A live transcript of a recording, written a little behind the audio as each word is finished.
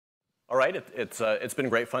All right, it's been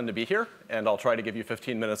great fun to be here, and I'll try to give you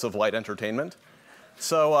 15 minutes of light entertainment.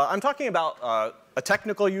 So I'm talking about a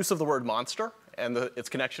technical use of the word monster and its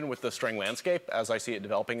connection with the string landscape as I see it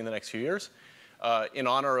developing in the next few years. In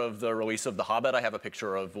honor of the release of The Hobbit, I have a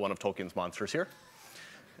picture of one of Tolkien's monsters here.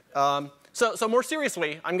 So more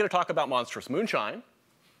seriously, I'm going to talk about monstrous moonshine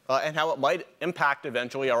and how it might impact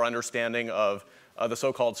eventually our understanding of the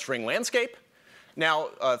so-called string landscape. Now,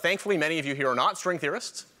 thankfully, many of you here are not string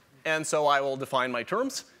theorists, and so I will define my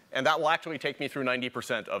terms, and that will actually take me through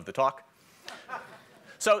 90% of the talk.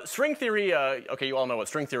 So string theory, OK, you all know what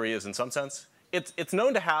string theory is in some sense. It's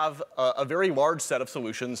known to have a very large set of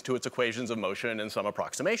solutions to its equations of motion in some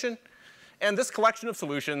approximation. And this collection of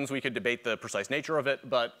solutions, we could debate the precise nature of it,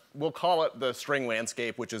 but we'll call it the string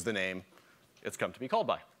landscape, which is the name it's come to be called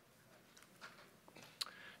by.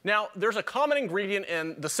 Now, there's a common ingredient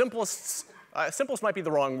in the simplest might be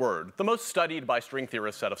the wrong word, the most studied by string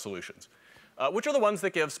theorists set of solutions, which are the ones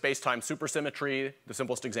that give space-time supersymmetry. The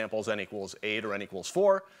simplest example is n equals 8 or n equals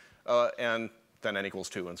 4, and then n equals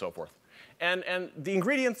 2, and so forth. And the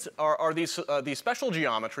ingredients are these special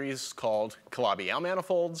geometries called Calabi-Yau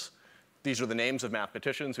manifolds. These are the names of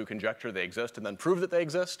mathematicians who conjecture they exist and then prove that they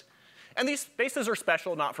exist. And these spaces are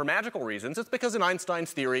special not for magical reasons. It's because in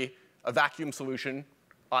Einstein's theory, a vacuum solution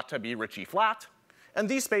ought to be Ricci flat. And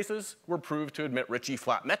these spaces were proved to admit Ricci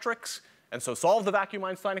flat metrics, and so solve the vacuum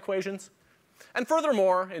Einstein equations. And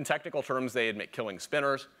furthermore, in technical terms, they admit killing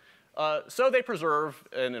spinners. So they preserve,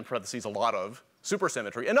 and in parentheses, a lot of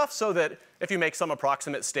supersymmetry, enough so that if you make some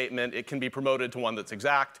approximate statement, it can be promoted to one that's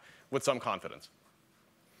exact with some confidence.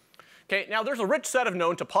 OK, now there's a rich set of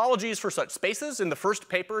known topologies for such spaces. In the first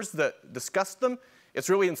papers that discussed them, it's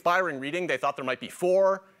really inspiring reading. They thought there might be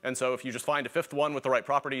 4. And so if you just find a 5th one with the right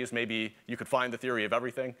properties, maybe you could find the theory of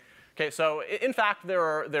everything. OK, so in fact, there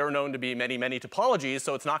are known to be many, many topologies,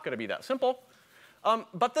 so it's not going to be that simple.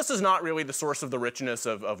 But this is not really the source of the richness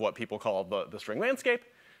of what people call the string landscape.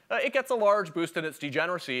 It gets a large boost in its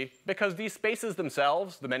degeneracy because these spaces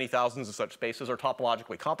themselves, the many thousands of such spaces, are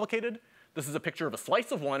topologically complicated. This is a picture of a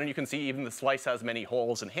slice of one, and you can see even the slice has many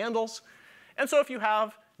holes and handles. And so if you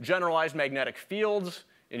have generalized magnetic fields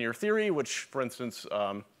in your theory, which, for instance,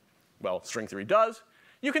 well, string theory does,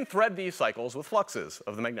 you can thread these cycles with fluxes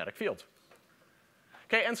of the magnetic fields.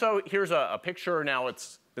 OK, and so here's a picture. Now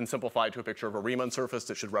it's been simplified to a picture of a Riemann surface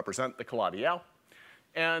that should represent the Calabi-Yau.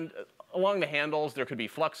 And along the handles, there could be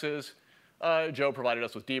fluxes. Joe provided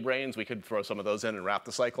us with D-branes. We could throw some of those in and wrap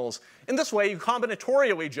the cycles. In this way, you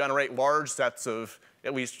combinatorially generate large sets of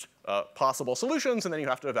at least possible solutions, and then you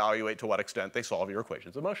have to evaluate to what extent they solve your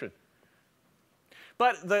equations of motion.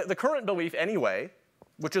 But the current belief anyway,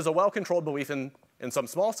 which is a well-controlled belief in some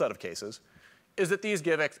small set of cases, is that these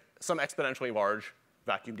give some exponentially large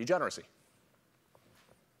vacuum degeneracy.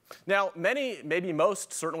 Now, many, maybe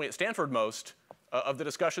most, certainly at Stanford most, of the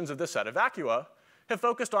discussions of this set of vacua have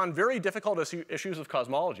focused on very difficult issues of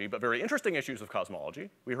cosmology, but very interesting issues of cosmology.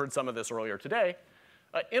 We heard some of this earlier today,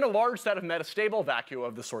 in a large set of metastable vacua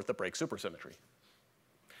of the sort that break supersymmetry.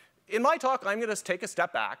 In my talk, I'm going to take a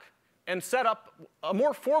step back and set up a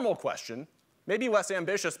more formal question, maybe less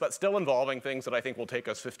ambitious, but still involving things that I think will take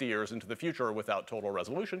us 50 years into the future without total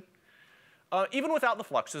resolution. Even without the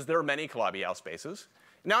fluxes, there are many Calabi-Yau spaces.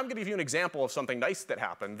 Now I'm going to give you an example of something nice that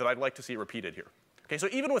happened that I'd like to see repeated here. OK, so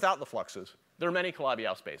even without the fluxes, there are many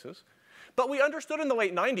Calabi-Yau spaces. But we understood in the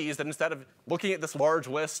late 90s that instead of looking at this large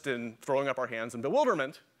list and throwing up our hands in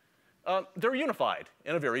bewilderment, they're unified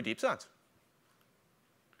in a very deep sense.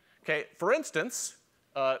 OK, for instance,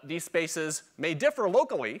 these spaces may differ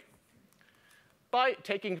locally by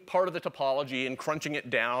taking part of the topology and crunching it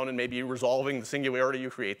down and maybe resolving the singularity you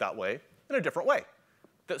create that way in a different way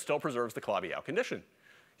that still preserves the Calabi-Yau condition.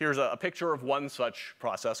 Here's a picture of one such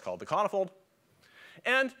process called the conifold.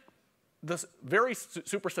 And the very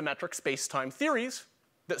supersymmetric space-time theories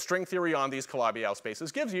that string theory on these Calabi-Yau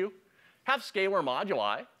spaces gives you have scalar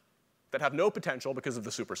moduli that have no potential because of the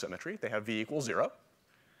supersymmetry. They have v equals 0.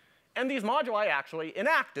 And these moduli actually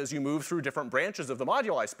enact, as you move through different branches of the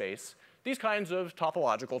moduli space, these kinds of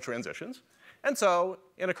topological transitions. And so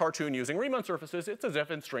in a cartoon using Riemann surfaces, it's as if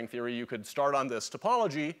in string theory you could start on this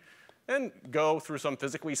topology and go through some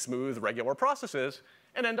physically smooth regular processes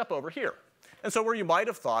and end up over here. And so where you might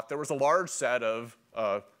have thought there was a large set of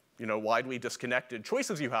widely disconnected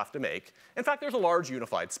choices you have to make, in fact, there's a large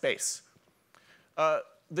unified space.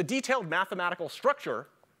 The detailed mathematical structure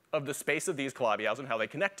of the space of these Calabi-Yaus and how they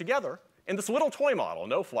connect together in this little toy model,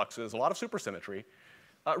 no fluxes, a lot of supersymmetry,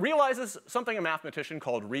 realizes something a mathematician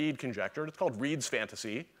called Reed conjectured. It's called Reed's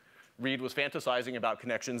fantasy. Reed was fantasizing about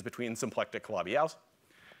connections between symplectic Calabi-Yaus.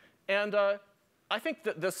 And I think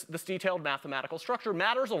that this detailed mathematical structure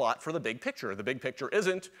matters a lot for the big picture. The big picture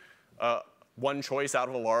isn't one choice out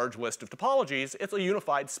of a large list of topologies. It's a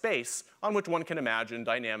unified space on which one can imagine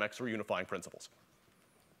dynamics or unifying principles.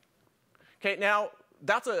 Okay, now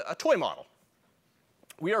that's a toy model.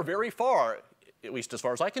 We are very far, at least as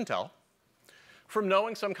far as I can tell, from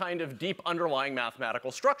knowing some kind of deep underlying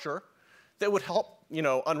mathematical structure that would help,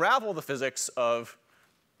 unravel the physics of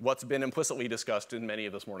what's been implicitly discussed in many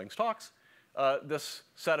of this morning's talks, this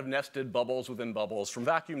set of nested bubbles within bubbles from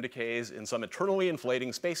vacuum decays in some eternally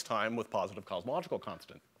inflating space-time with positive cosmological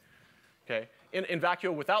constant. Okay? In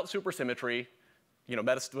vacuum without supersymmetry,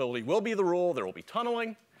 metastability will be the rule, there will be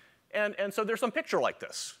tunneling, and so there's some picture like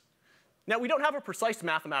this. Now, we don't have a precise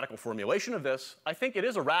mathematical formulation of this. I think it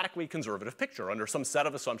is a radically conservative picture under some set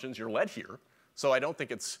of assumptions you're led here, so I don't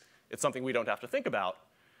think it's something we don't have to think about.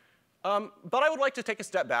 But I would like to take a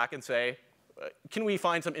step back and say, can we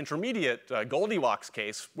find some intermediate Goldilocks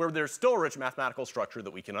case where there's still a rich mathematical structure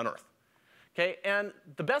that we can unearth? Okay, and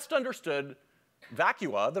the best understood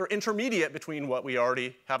vacua that are intermediate between what we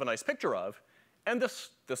already have a nice picture of and this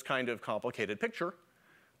kind of complicated picture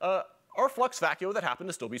are flux vacua that happen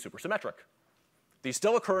to still be supersymmetric. These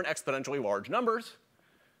still occur in exponentially large numbers.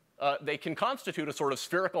 They can constitute a sort of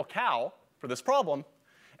spherical cow for this problem.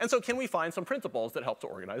 And so can we find some principles that help to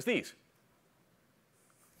organize these?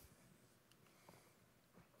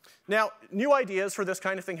 Now, new ideas for this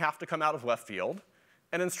kind of thing have to come out of left field.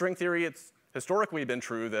 And in string theory, it's historically been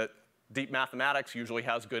true that deep mathematics usually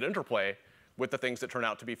has good interplay with the things that turn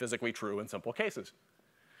out to be physically true in simple cases.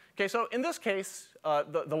 Okay, so in this case,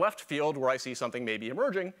 the left field where I see something maybe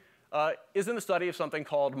emerging is in the study of something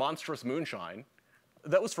called monstrous moonshine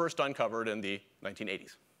that was first uncovered in the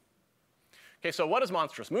 1980s. Okay, so what is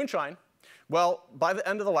monstrous moonshine? Well, by the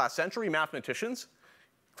end of the last century, mathematicians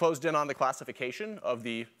closed in on the classification of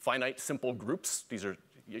the finite simple groups. These are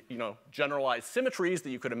generalized symmetries that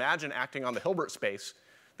you could imagine acting on the Hilbert space,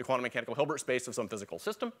 the quantum mechanical Hilbert space of some physical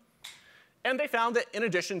system. And they found that in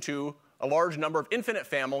addition to a large number of infinite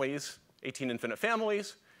families, 18 infinite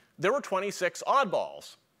families, there were 26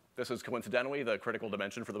 oddballs. This is coincidentally the critical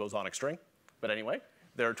dimension for the bosonic string. But anyway,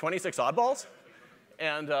 there are 26 oddballs.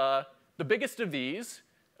 And the biggest of these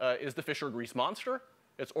is the Fisher-Grease monster.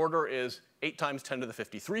 Its order is 8 times 10 to the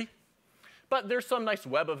 53. But there's some nice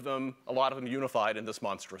web of them, a lot of them unified in this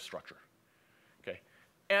monstrous structure. Okay?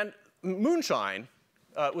 And moonshine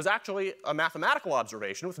was actually a mathematical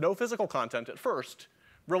observation with no physical content at first,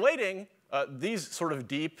 relating these sort of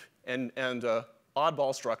deep and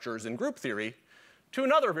oddball structures in group theory to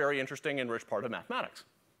another very interesting and rich part of mathematics.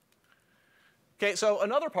 Okay, so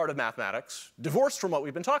another part of mathematics, divorced from what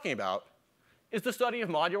we've been talking about, is the study of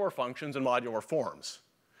modular functions and modular forms.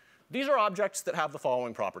 These are objects that have the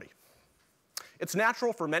following property. It's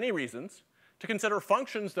natural for many reasons to consider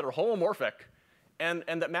functions that are holomorphic and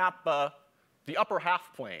that map the upper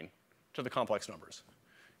half plane to the complex numbers.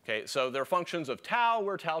 Okay, so they're functions of tau,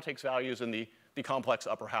 where tau takes values in the complex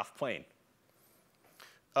upper half plane.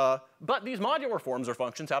 But these modular forms or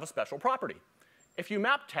functions have a special property. If you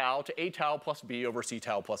map tau to a tau plus b over c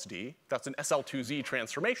tau plus d, that's an SL2z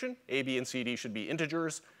transformation. A, b, and c, d should be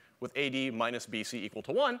integers with ad minus bc equal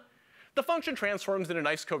to 1. The function transforms in a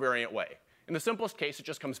nice covariant way. In the simplest case, it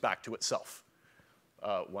just comes back to itself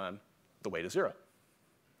when the weight is 0.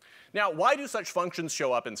 Now, why do such functions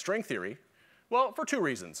show up in string theory? Well, for 2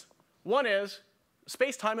 reasons. One is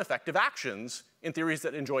space-time effective actions in theories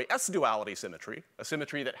that enjoy S-duality symmetry, a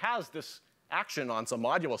symmetry that has this action on some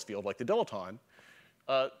modulus field like the dilaton.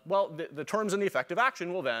 Well, the terms in the effective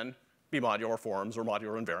action will then be modular forms or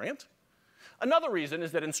modular invariant. Another reason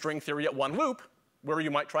is that in string theory at one loop, where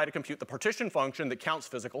you might try to compute the partition function that counts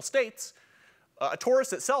physical states, a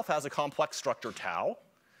torus itself has a complex structure tau.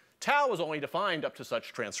 Tau is only defined up to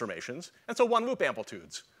such transformations, and so one-loop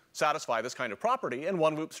amplitudes satisfy this kind of property, and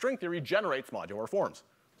one-loop string theory generates modular forms.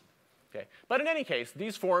 Okay? But in any case,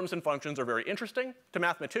 these forms and functions are very interesting to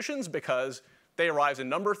mathematicians because they arise in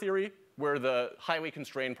number theory, where the highly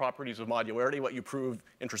constrained properties of modularity let you prove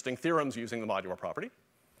interesting theorems using the modular property.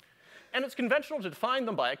 And it's conventional to define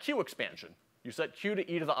them by a Q expansion. You set Q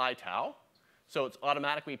to e to the I tau, so it's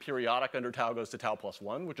automatically periodic under tau goes to tau plus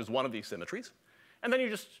 1, which is one of these symmetries. And then you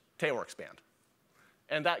just Taylor expand.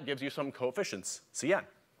 And that gives you some coefficients, Cn.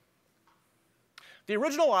 The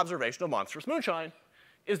original observation of monstrous moonshine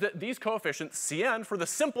is that these coefficients, Cn, for the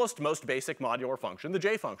simplest, most basic modular function, the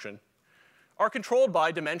J function, are controlled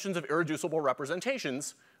by dimensions of irreducible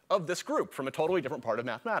representations of this group from a totally different part of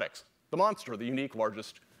mathematics, the monster, the unique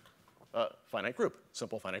largest finite group,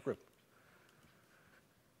 simple finite group.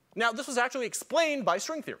 Now, this was actually explained by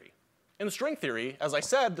string theory. In string theory, as I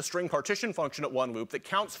said, the string partition function at one loop that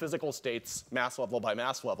counts physical states mass level by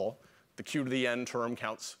mass level, the q to the n term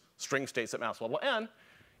counts string states at mass level n,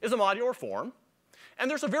 is a modular form. And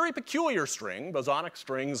there's a very peculiar string, bosonic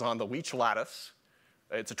strings on the Leech lattice.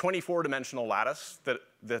 It's a 24-dimensional lattice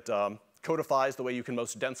that codifies the way you can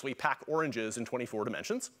most densely pack oranges in 24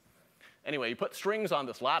 dimensions. Anyway, you put strings on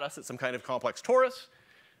this lattice, it's some kind of complex torus,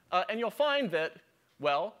 and you'll find that,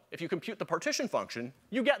 well, if you compute the partition function,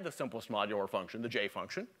 you get the simplest modular function, the J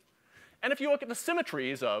function. And if you look at the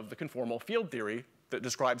symmetries of the conformal field theory that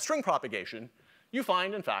describes string propagation, you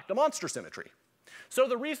find, in fact, a monster symmetry. So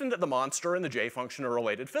the reason that the monster and the J function are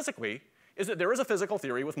related physically is that there is a physical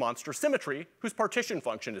theory with monster symmetry whose partition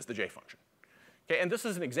function is the J function. Okay, and this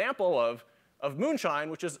is an example of moonshine,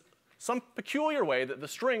 which is some peculiar way that the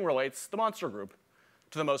string relates the monster group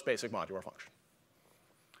to the most basic modular function.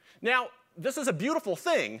 Now, this is a beautiful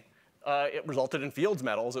thing. It resulted in Fields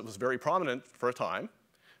medals. It was very prominent for a time.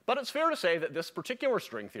 But it's fair to say that this particular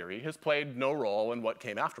string theory has played no role in what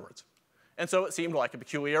came afterwards. And so it seemed like a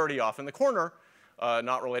peculiarity off in the corner,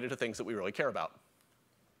 not related to things that we really care about.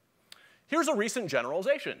 Here's a recent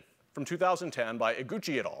generalization from 2010 by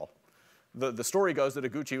Iguchi et al. The story goes that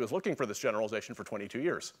Iguchi was looking for this generalization for 22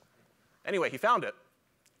 years. Anyway, he found it,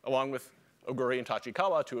 along with Oguri and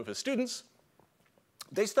Tachikawa, two of his students.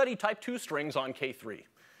 They studied type 2 strings on K3.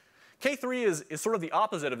 K3 is sort of the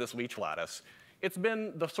opposite of this Leech lattice. It's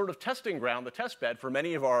been the sort of testing ground, the test bed, for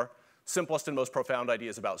many of our simplest and most profound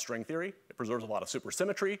ideas about string theory. It preserves a lot of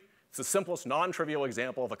supersymmetry. It's the simplest non-trivial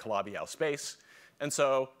example of a Calabi-Yau space. And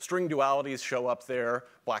so string dualities show up there.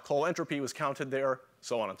 Black hole entropy was counted there,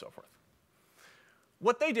 so on and so forth.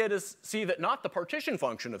 What they did is see that not the partition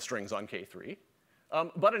function of strings on K3,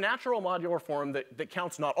 but a natural modular form that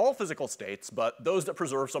counts not all physical states, but those that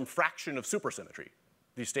preserve some fraction of supersymmetry,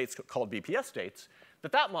 these states called BPS states,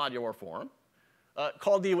 that modular form,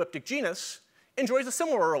 called the elliptic genus, enjoys a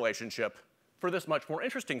similar relationship for this much more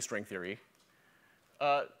interesting string theory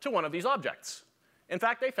to one of these objects. In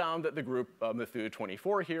fact, they found that the group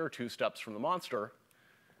Methu24 here, 2 steps from the monster,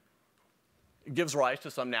 gives rise to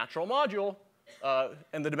some natural module,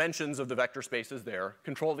 and the dimensions of the vector spaces there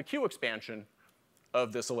control the Q expansion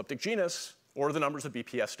of this elliptic genus, or the numbers of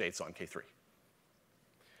BPS states on K3.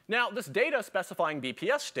 Now, this data specifying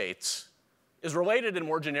BPS states is related in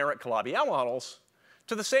more generic Calabi-Yau models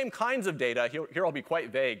to the same kinds of data. Here I'll be quite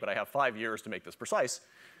vague, but I have 5 years to make this precise.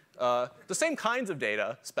 The same kinds of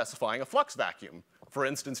data specifying a flux vacuum. For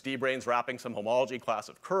instance, D-branes wrapping some homology class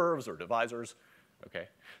of curves or divisors. Okay.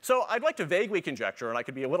 So I'd like to vaguely conjecture, and I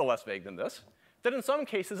could be a little less vague than this, that in some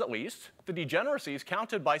cases at least, the degeneracies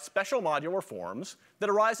counted by special modular forms that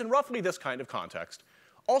arise in roughly this kind of context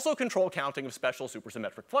also control counting of special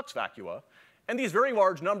supersymmetric flux vacua. And these very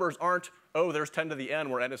large numbers aren't, oh, there's 10 to the n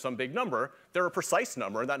where n is some big number. They're a precise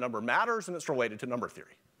number, and that number matters, and it's related to number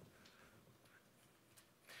theory.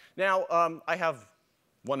 Now, I have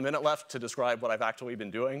 1 minute left to describe what I've actually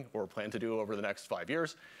been doing or plan to do over the next 5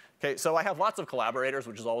 years. Okay, so I have lots of collaborators,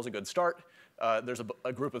 which is always a good start. There's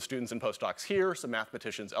a group of students and postdocs here, some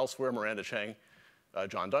mathematicians elsewhere, Miranda Cheng,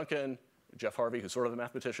 John Duncan, Jeff Harvey, who's sort of a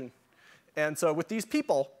mathematician. And so with these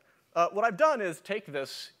people, what I've done is take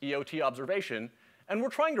this EOT observation, and we're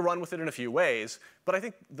trying to run with it in a few ways. But I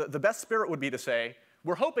think the best spirit would be to say,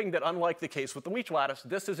 we're hoping that unlike the case with the Leech lattice,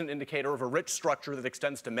 this is an indicator of a rich structure that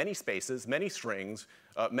extends to many spaces, many strings,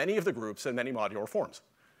 many of the groups, and many modular forms.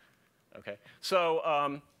 Okay,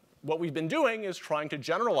 so what we've been doing is trying to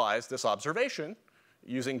generalize this observation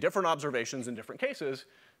using different observations in different cases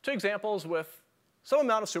to examples with some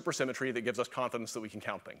amount of supersymmetry that gives us confidence that we can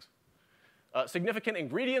count things. Significant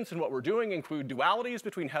ingredients in what we're doing include dualities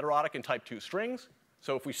between heterotic and type 2 strings.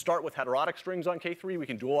 So if we start with heterotic strings on K3, we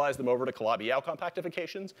can dualize them over to Calabi-Yau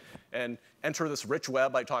compactifications and enter this rich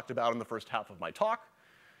web I talked about in the first half of my talk.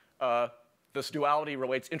 This duality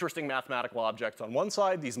relates interesting mathematical objects on one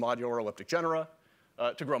side, these modular elliptic genera,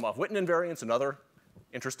 to Gromov-Witten invariants, another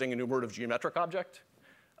interesting enumerative geometric object.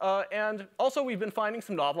 And also, we've been finding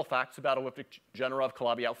some novel facts about elliptic genera of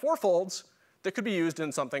Calabi-Yau fourfolds that could be used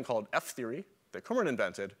in something called F-theory that Kummerin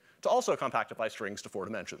invented to also compactify strings to 4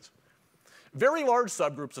 dimensions. Very large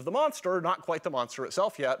subgroups of the monster, not quite the monster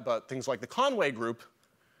itself yet, but things like the Conway group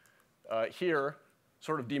here,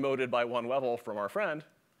 sort of demoted by 1 level from our friend,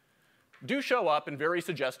 do show up in very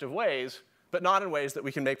suggestive ways, but not in ways that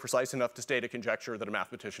we can make precise enough to state a conjecture that a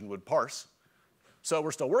mathematician would parse. So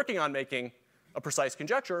we're still working on making a precise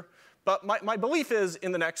conjecture, but my belief is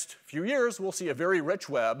in the next few years, we'll see a very rich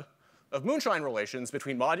web of moonshine relations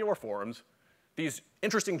between modular forms, these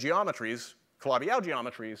interesting geometries, Calabi-Yau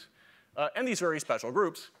geometries, and these very special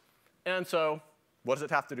groups. And so What does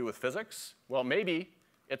it have to do with physics? Well, maybe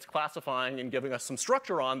it's classifying and giving us some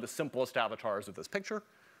structure on the simplest avatars of this picture.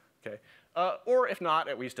 Okay? Or if not,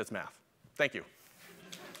 at least it's math. Thank you.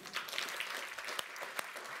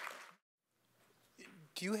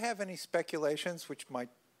 Do you have any speculations, which might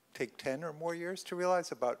take 10 or more years to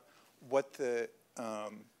realize, about what the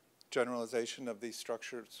generalization of these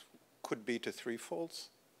structures could be to threefolds?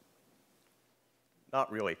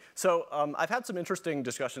 Not really. So I've had some interesting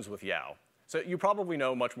discussions with Yao. So you probably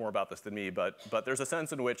know much more about this than me, but there's a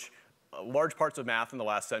sense in which large parts of math in the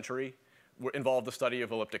last century involved the study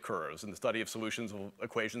of elliptic curves and the study of solutions of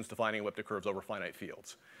equations defining elliptic curves over finite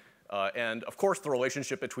fields. And of course, the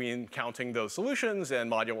relationship between counting those solutions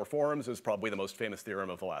and modular forms is probably the most famous theorem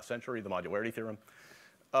of the last century, the modularity theorem.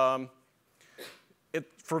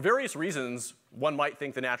 For various reasons, one might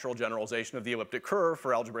think the natural generalization of the elliptic curve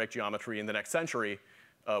for algebraic geometry in the next century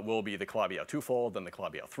will be the Calabi-Yau twofold and the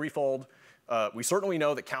Calabi-Yau threefold. We certainly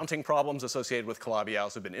know that counting problems associated with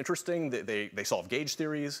Calabi-Yaus have been interesting. They solve gauge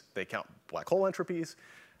theories. They count black hole entropies.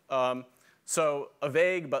 So a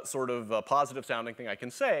vague but sort of positive sounding thing I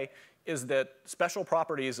can say is that special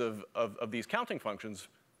properties of these counting functions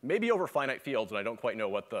may be over finite fields, and I don't quite know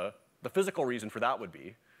what the physical reason for that would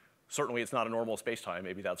be. Certainly it's not a normal spacetime.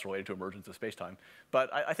 Maybe that's related to emergence of spacetime.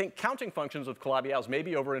 But I think counting functions of Calabi-Yaus may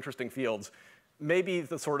be over interesting fields, maybe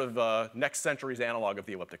the sort of next century's analog of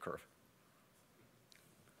the elliptic curve.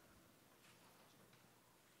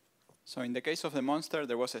 So in the case of the monster,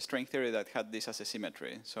 there was a string theory that had this as a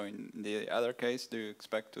symmetry. So in the other case, do you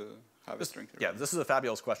expect to have a string theory? Yeah, this is a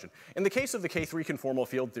fabulous question. In the case of the K3 conformal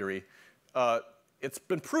field theory, it's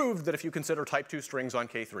been proved that if you consider type 2 strings on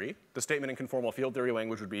K3, the statement in conformal field theory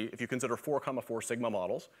language would be if you consider 4,4 sigma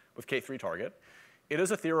models with K3 target, it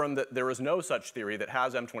is a theorem that there is no such theory that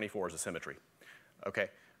has M24 as a symmetry. Okay.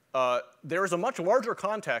 There is a much larger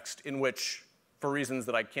context in which, for reasons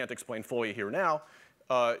that I can't explain fully here now,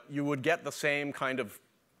 you would get the same kind of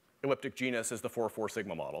elliptic genus as the 4,4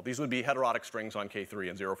 sigma model. These would be heterotic strings on K3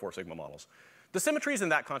 and 0,4 sigma models. The symmetries in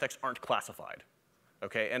that context aren't classified.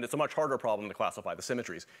 Okay, and it's a much harder problem to classify the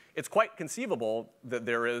symmetries. It's quite conceivable that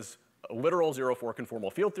there is a literal 0,4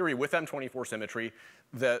 conformal field theory with M24 symmetry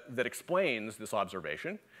that explains this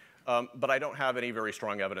observation, but I don't have any very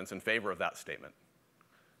strong evidence in favor of that statement.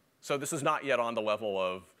 So this is not yet on the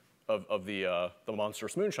level of the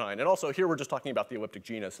monstrous moonshine. And also here we're just talking about the elliptic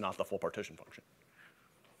genus, not the full partition function.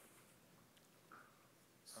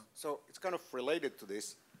 So it's kind of related to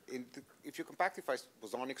this. If you compactify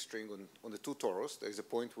bosonic string on the two torus, there's a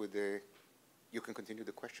point with the, you can continue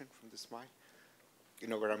the question from the slide? You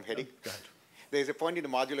know where I'm heading? Go ahead. There's a point in the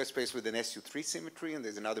modular space with an SU3 symmetry, and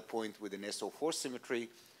there's another point with an SO4 symmetry.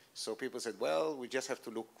 So people said, well, we just have to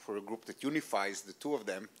look for a group that unifies the two of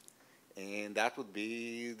them, and that would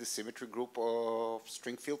be the symmetry group of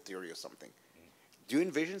string field theory or something. Do you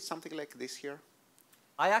envision something like this here?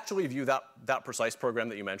 I actually view that precise program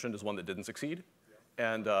that you mentioned as one that didn't succeed.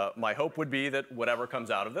 And my hope would be that whatever comes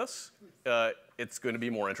out of this, it's going to be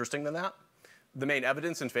more interesting than that. The main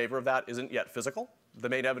evidence in favor of that isn't yet physical. The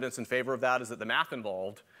main evidence in favor of that is that the math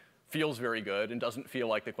involved feels very good and doesn't feel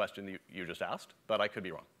like the question you just asked, but I could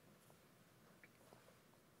be wrong.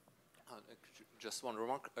 Just one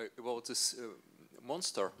remark about this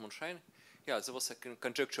monster, moonshine. Yeah, there was a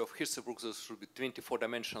conjecture of Hirzebruch that should be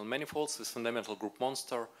 24-dimensional manifolds with fundamental group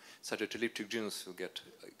monster, such that elliptic genus will get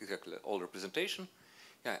exactly all representation.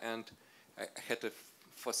 Yeah, and I had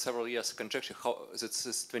for several years a conjecture how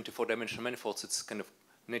this 24-dimensional manifolds, it's kind of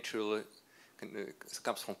naturally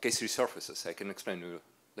comes from K3 surfaces. I can explain to you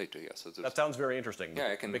later. Yeah, so that sounds very interesting. Yeah,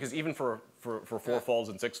 I can, because even for 4 folds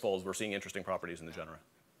and 6 folds, we're seeing interesting properties in the genera.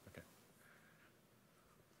 Okay.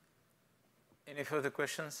 Any further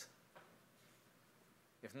questions?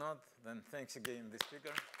 If not, then thanks again, the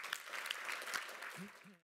speaker.